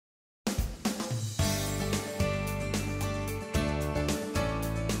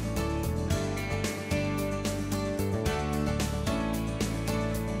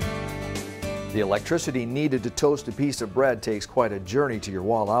The electricity needed to toast a piece of bread takes quite a journey to your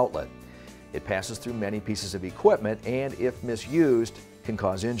wall outlet. It passes through many pieces of equipment and, if misused, can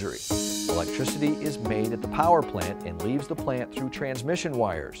cause injury. Electricity is made at the power plant and leaves the plant through transmission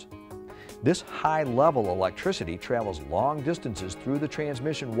wires. This high-level electricity travels long distances through the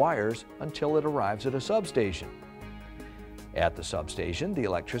transmission wires until it arrives at a substation. At the substation, the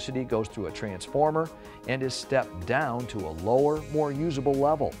electricity goes through a transformer and is stepped down to a lower, more usable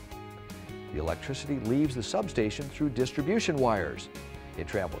level. The electricity leaves the substation through distribution wires. It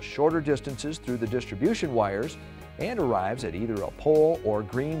travels shorter distances through the distribution wires and arrives at either a pole or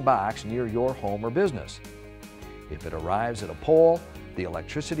green box near your home or business. If it arrives at a pole, the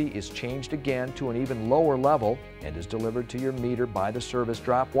electricity is changed again to an even lower level and is delivered to your meter by the service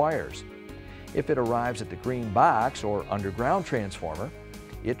drop wires. If it arrives at the green box or underground transformer,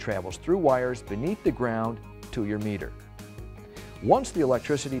 it travels through wires beneath the ground to your meter. Once the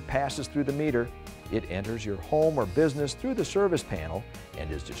electricity passes through the meter, it enters your home or business through the service panel and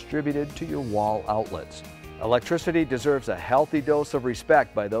is distributed to your wall outlets. Electricity deserves a healthy dose of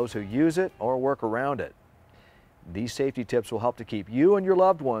respect by those who use it or work around it. These safety tips will help to keep you and your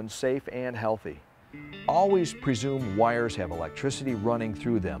loved ones safe and healthy. Always presume wires have electricity running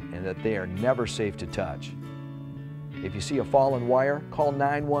through them and that they are never safe to touch. If you see a fallen wire, call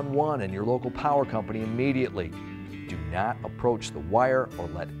 911 and your local power company immediately. Do not approach the wire or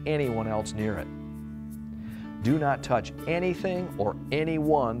let anyone else near it. Do not touch anything or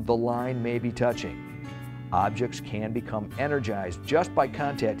anyone the line may be touching. Objects can become energized just by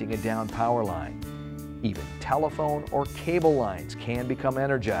contacting a down power line. Even telephone or cable lines can become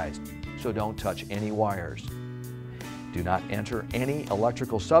energized, so don't touch any wires. Do not enter any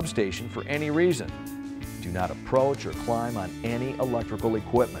electrical substation for any reason. Do not approach or climb on any electrical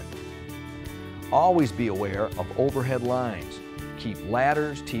equipment. Always be aware of overhead lines. Keep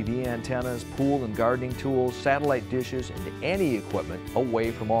ladders, TV antennas, pool and gardening tools, satellite dishes, and any equipment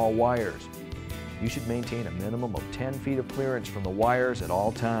away from all wires. You should maintain a minimum of 10 feet of clearance from the wires at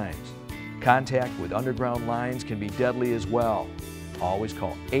all times. Contact with underground lines can be deadly as well. Always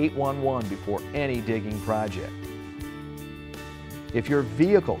call 811 before any digging project. If your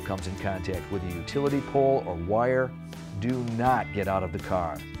vehicle comes in contact with a utility pole or wire, do not get out of the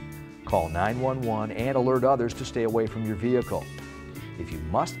car. Call 911 and alert others to stay away from your vehicle. If you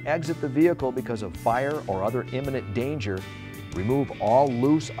must exit the vehicle because of fire or other imminent danger, remove all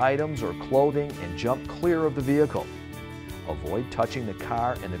loose items or clothing and jump clear of the vehicle. Avoid touching the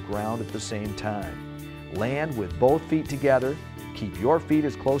car and the ground at the same time. Land with both feet together, keep your feet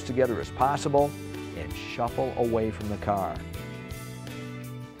as close together as possible, and shuffle away from the car.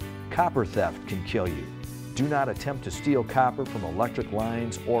 Copper theft can kill you. Do not attempt to steal copper from electric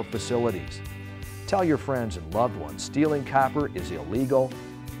lines or facilities. Tell your friends and loved ones stealing copper is illegal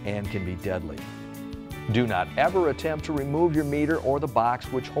and can be deadly. Do not ever attempt to remove your meter or the box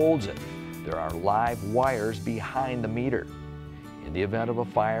which holds it. There are live wires behind the meter. In the event of a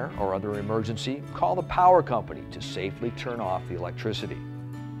fire or other emergency, call the power company to safely turn off the electricity.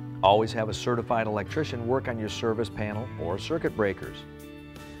 Always have a certified electrician work on your service panel or circuit breakers.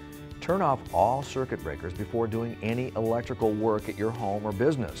 Turn off all circuit breakers before doing any electrical work at your home or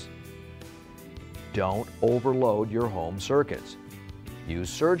business. Don't overload your home circuits. Use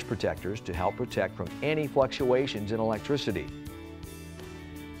surge protectors to help protect from any fluctuations in electricity.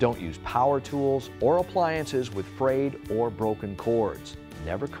 Don't use power tools or appliances with frayed or broken cords.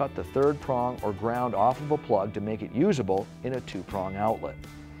 Never cut the third prong or ground off of a plug to make it usable in a two-prong outlet.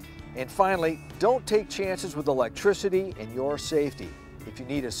 And finally, don't take chances with electricity and your safety. If you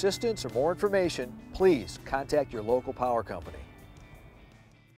need assistance or more information, please contact your local power company.